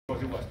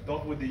because it was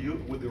tough with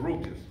the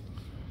rookies.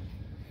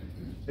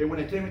 And when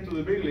I came into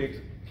the big leagues,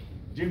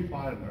 Jim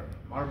Palmer,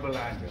 Mark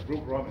Belanger,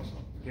 Brooke Robinson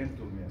came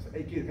to me and said,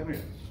 "Hey kid, come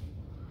here."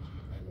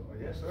 I go,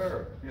 "Yes,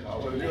 sir." You know,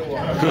 what do you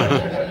want?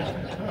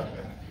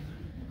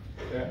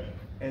 Yeah.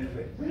 And he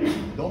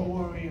said, "Don't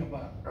worry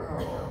about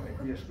Earl.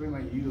 He scream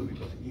at you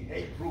because he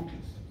hates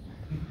rookies."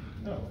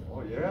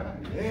 Oh yeah?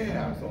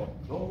 Yeah. So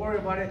don't worry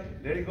about it.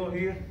 Let it go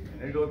here and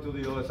let it go to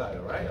the other side,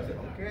 all right? I said,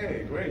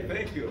 "Okay, great,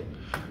 thank you."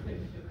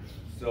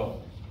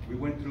 So we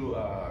went through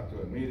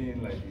to a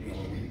meeting, like, you know,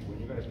 when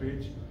you're gonna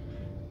pitch,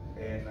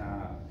 and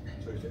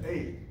so he said,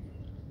 "Hey,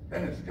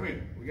 Dennis, come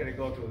here. We gotta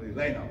go to the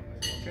lineup."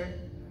 I said, "Okay."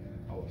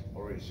 I was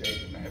already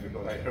shaking, man,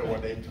 because I heard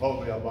what they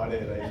told me about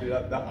it. I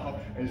sit down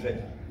and he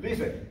said,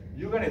 "Listen,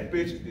 you're gonna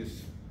pitch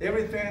this,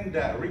 everything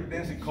that Rick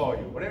Dempsey called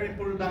you. Whatever you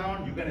put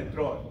down, you're gonna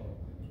throw it."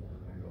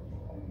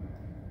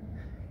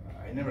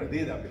 I never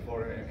did that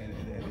before in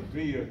the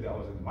 3 years that I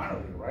was in the minor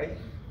league, right?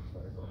 So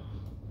I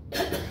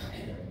go,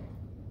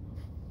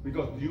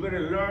 because you gotta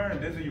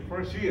learn, this is your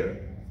first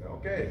year. I said,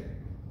 "Okay."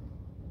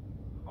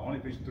 I only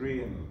pitched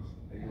 3 innings.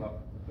 I gave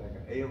up like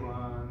an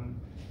 8-run.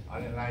 I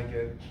didn't like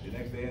it. The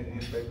next day in the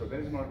newspaper,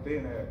 Dennis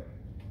Martinez,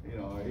 you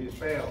know, he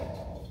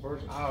failed.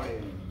 First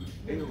outing,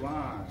 8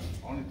 runs,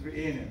 only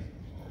 3 innings.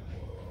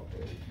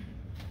 Okay.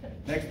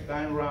 Next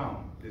time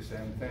round, the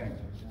same thing.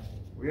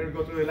 We gotta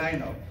go through the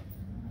lineup.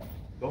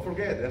 Don't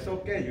forget, that's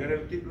okay. You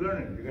gotta keep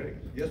learning. You gotta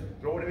just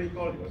throw whatever he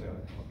called you. I said,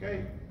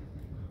 "Okay."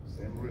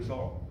 Same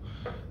result.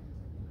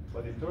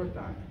 But the third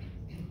time,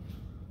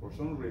 for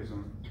some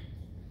reason,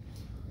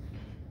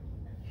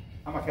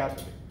 I'm a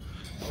Catholic.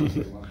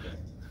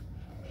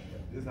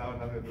 This has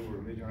nothing to do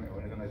with religion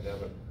or anything like that,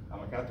 but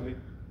I'm a Catholic.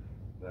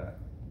 That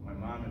my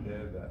mom and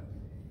dad,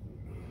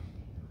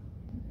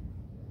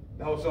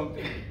 that was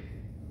something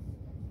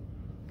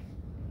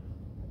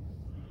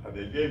that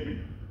they gave me.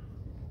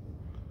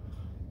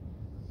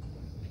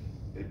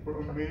 They put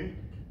on me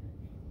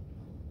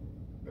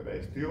that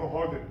I still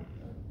hold it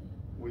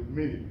with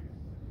me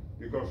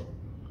because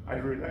I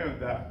rely on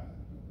that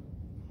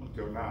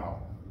until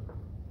now.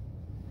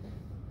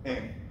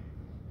 And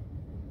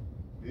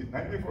the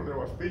night before I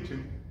was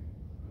pitching,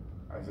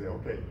 I said,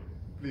 "Okay,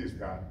 please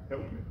God,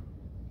 help me.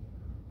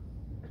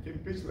 I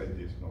can't pitch like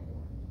this no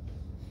more.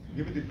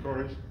 Give me the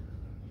courage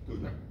to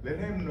let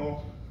him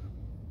know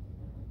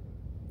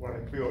what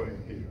I feel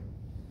in here."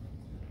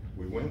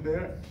 We went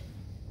there,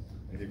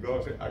 and he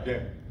goes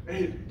again,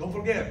 "Hey, don't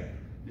forget,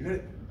 you heard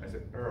it?" I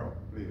said, "Earl,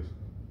 please,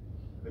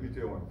 let me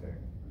tell you one thing.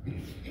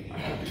 I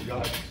have the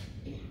guts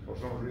for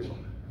some reason.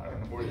 I don't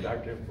know where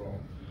that came from.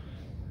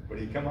 But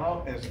he came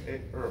out and said,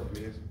 'Hey, Earl,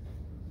 please,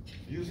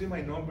 do you see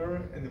my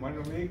number in the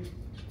minor league?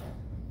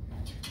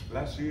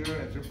 Last year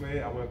at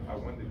AAA, I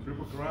won the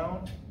Triple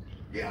Crown.'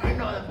 Yeah, I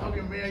know that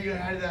fucking man, you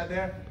had that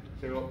there."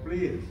 I said, "Oh,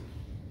 please,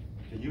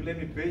 can you let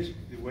me pitch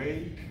the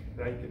way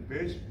that I can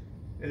pitch?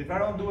 And if I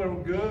don't do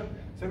it good,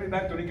 send me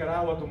back to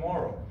Nicaragua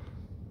tomorrow."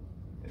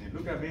 And he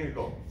looked at me and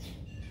go,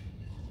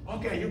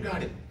 "Okay, you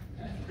got it."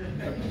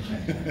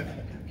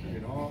 You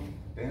know,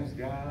 thanks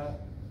God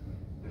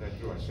that I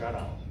threw a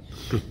shutout.